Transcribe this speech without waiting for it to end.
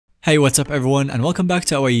Hey, what's up everyone, and welcome back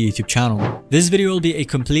to our YouTube channel. This video will be a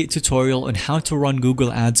complete tutorial on how to run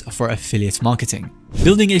Google Ads for affiliate marketing.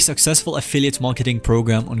 Building a successful affiliate marketing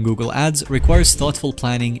program on Google Ads requires thoughtful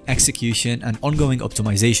planning, execution, and ongoing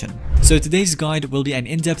optimization. So today's guide will be an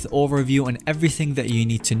in-depth overview on everything that you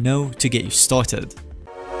need to know to get you started.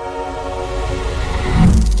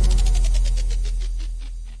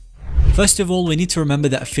 First of all, we need to remember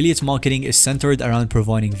that affiliate marketing is centered around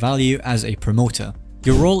providing value as a promoter.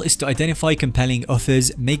 Your role is to identify compelling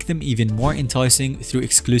offers, make them even more enticing through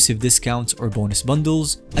exclusive discounts or bonus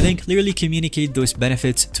bundles, and then clearly communicate those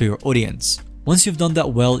benefits to your audience. Once you've done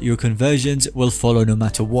that well, your conversions will follow no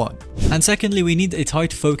matter what. And secondly, we need a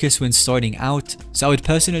tight focus when starting out, so I would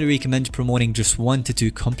personally recommend promoting just 1 to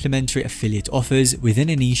 2 complementary affiliate offers within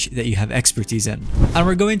a niche that you have expertise in. And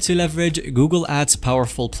we're going to leverage Google Ads'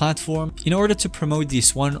 powerful platform in order to promote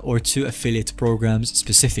these 1 or 2 affiliate programs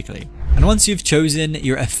specifically. And once you've chosen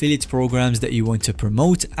your affiliate programs that you want to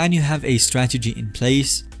promote and you have a strategy in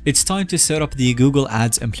place, it's time to set up the Google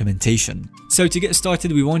Ads implementation. So to get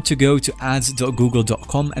started, we want to go to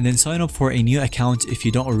ads.google.com and then sign up for a new account if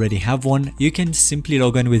you don't already have one. You can simply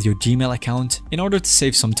log in with your Gmail account. In order to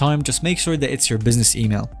save some time, just make sure that it's your business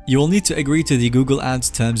email. You will need to agree to the Google Ads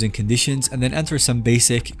terms and conditions and then enter some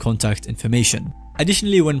basic contact information.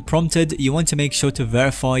 Additionally, when prompted, you want to make sure to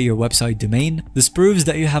verify your website domain. This proves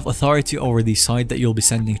that you have authority over the site that you'll be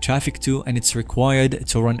sending traffic to, and it's required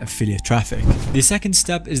to run affiliate traffic. The second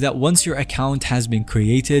step is that once your account has been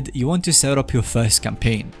created, you want to set up your first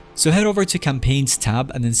campaign. So head over to Campaigns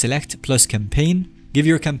tab and then select Plus Campaign. Give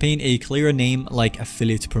your campaign a clear name like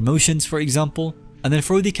Affiliate Promotions, for example. And then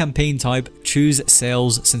for the campaign type, choose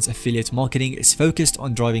Sales, since affiliate marketing is focused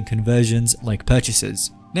on driving conversions like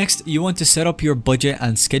purchases. Next, you want to set up your budget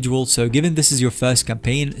and schedule. So given this is your first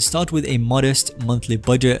campaign, start with a modest monthly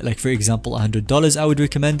budget, like for example $100 I would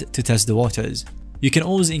recommend to test the waters. You can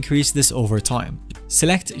always increase this over time.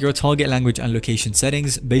 Select your target language and location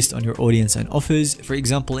settings based on your audience and offers, for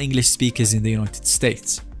example English speakers in the United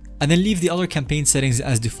States. And then leave the other campaign settings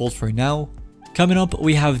as default for now. Coming up,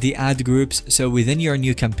 we have the ad groups. So within your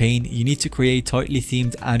new campaign, you need to create tightly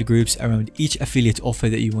themed ad groups around each affiliate offer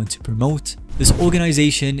that you want to promote. This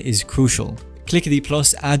organization is crucial. Click the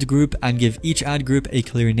plus ad group and give each ad group a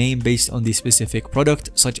clear name based on the specific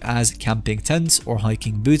product, such as camping tents or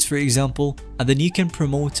hiking boots, for example, and then you can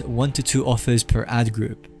promote 1 to 2 offers per ad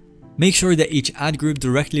group. Make sure that each ad group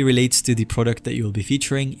directly relates to the product that you'll be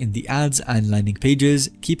featuring in the ads and landing pages.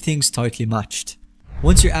 Keep things tightly matched.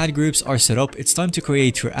 Once your ad groups are set up, it's time to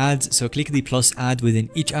create your ads, so click the plus ad within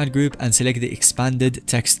each ad group and select the expanded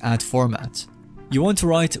text ad format. You want to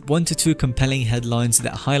write 1 to 2 compelling headlines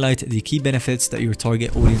that highlight the key benefits that your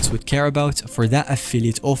target audience would care about for that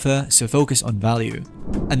affiliate offer, so focus on value.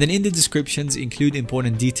 And then in the descriptions, include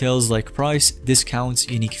important details like price, discounts,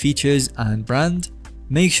 unique features, and brand.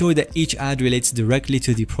 Make sure that each ad relates directly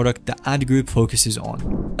to the product the ad group focuses on.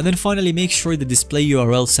 And then finally, make sure the display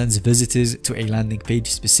URL sends visitors to a landing page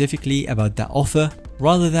specifically about that offer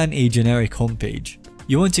rather than a generic homepage.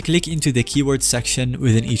 You want to click into the keyword section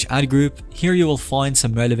within each ad group. Here you will find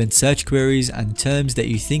some relevant search queries and terms that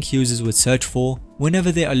you think users would search for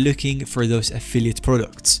whenever they are looking for those affiliate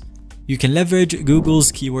products. You can leverage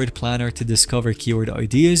Google's keyword planner to discover keyword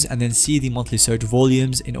ideas and then see the monthly search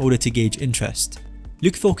volumes in order to gauge interest.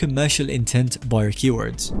 Look for commercial intent buyer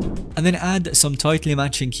keywords, and then add some tightly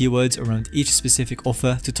matching keywords around each specific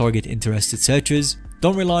offer to target interested searchers.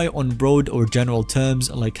 Don't rely on broad or general terms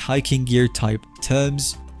like hiking gear type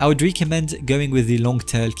terms. I would recommend going with the long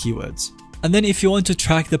tail keywords. And then if you want to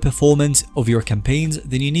track the performance of your campaigns,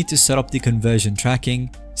 then you need to set up the conversion tracking.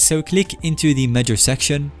 So click into the measure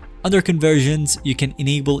section. Under conversions, you can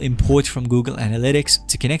enable import from Google Analytics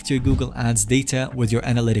to connect your Google Ads data with your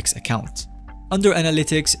Analytics account. Under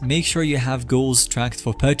Analytics, make sure you have goals tracked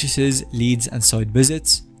for purchases, leads, and site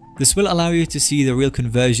visits. This will allow you to see the real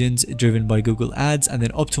conversions driven by Google Ads and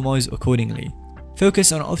then optimize accordingly.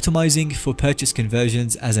 Focus on optimizing for purchase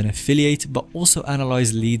conversions as an affiliate, but also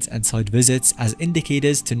analyze leads and site visits as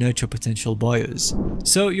indicators to nurture potential buyers.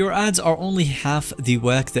 So your ads are only half the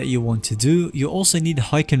work that you want to do. You also need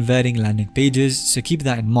high converting landing pages, so keep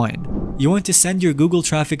that in mind. You want to send your Google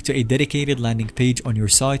traffic to a dedicated landing page on your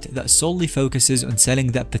site that solely focuses on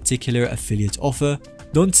selling that particular affiliate offer.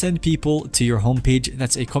 Don't send people to your homepage.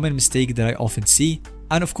 That's a common mistake that I often see.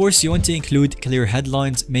 And of course, you want to include clear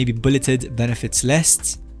headlines, maybe bulleted benefits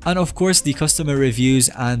lists, and of course the customer reviews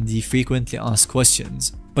and the frequently asked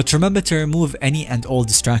questions. But remember to remove any and all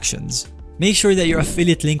distractions. Make sure that your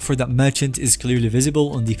affiliate link for that merchant is clearly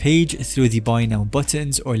visible on the page through the buy now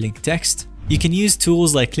buttons or link text. You can use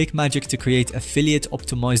tools like ClickMagick to create affiliate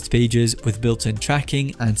optimized pages with built-in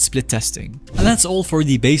tracking and split testing. And that's all for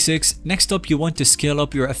the basics. Next up, you want to scale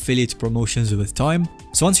up your affiliate promotions with time.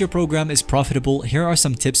 So once your program is profitable, here are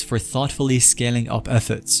some tips for thoughtfully scaling up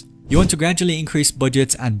efforts. You want to gradually increase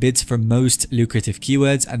budgets and bids for most lucrative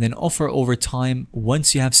keywords and then offer over time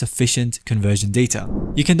once you have sufficient conversion data.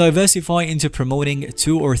 You can diversify into promoting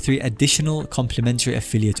 2 or 3 additional complementary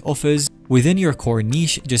affiliate offers. Within your core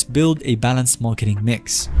niche, just build a balanced marketing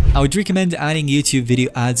mix. I would recommend adding YouTube video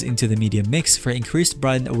ads into the media mix for increased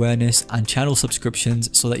brand awareness and channel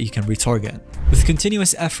subscriptions so that you can retarget. With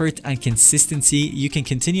continuous effort and consistency, you can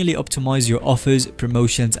continually optimize your offers,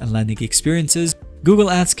 promotions, and landing experiences.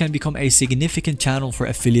 Google Ads can become a significant channel for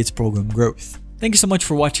affiliate program growth. Thank you so much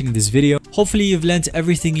for watching this video. Hopefully you've learned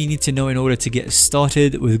everything you need to know in order to get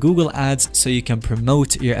started with Google Ads so you can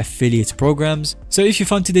promote your affiliate programs. So if you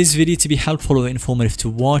found today's video to be helpful or informative to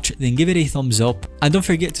watch, then give it a thumbs up. And don't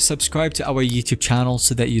forget to subscribe to our YouTube channel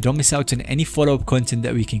so that you don't miss out on any follow-up content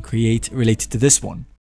that we can create related to this one.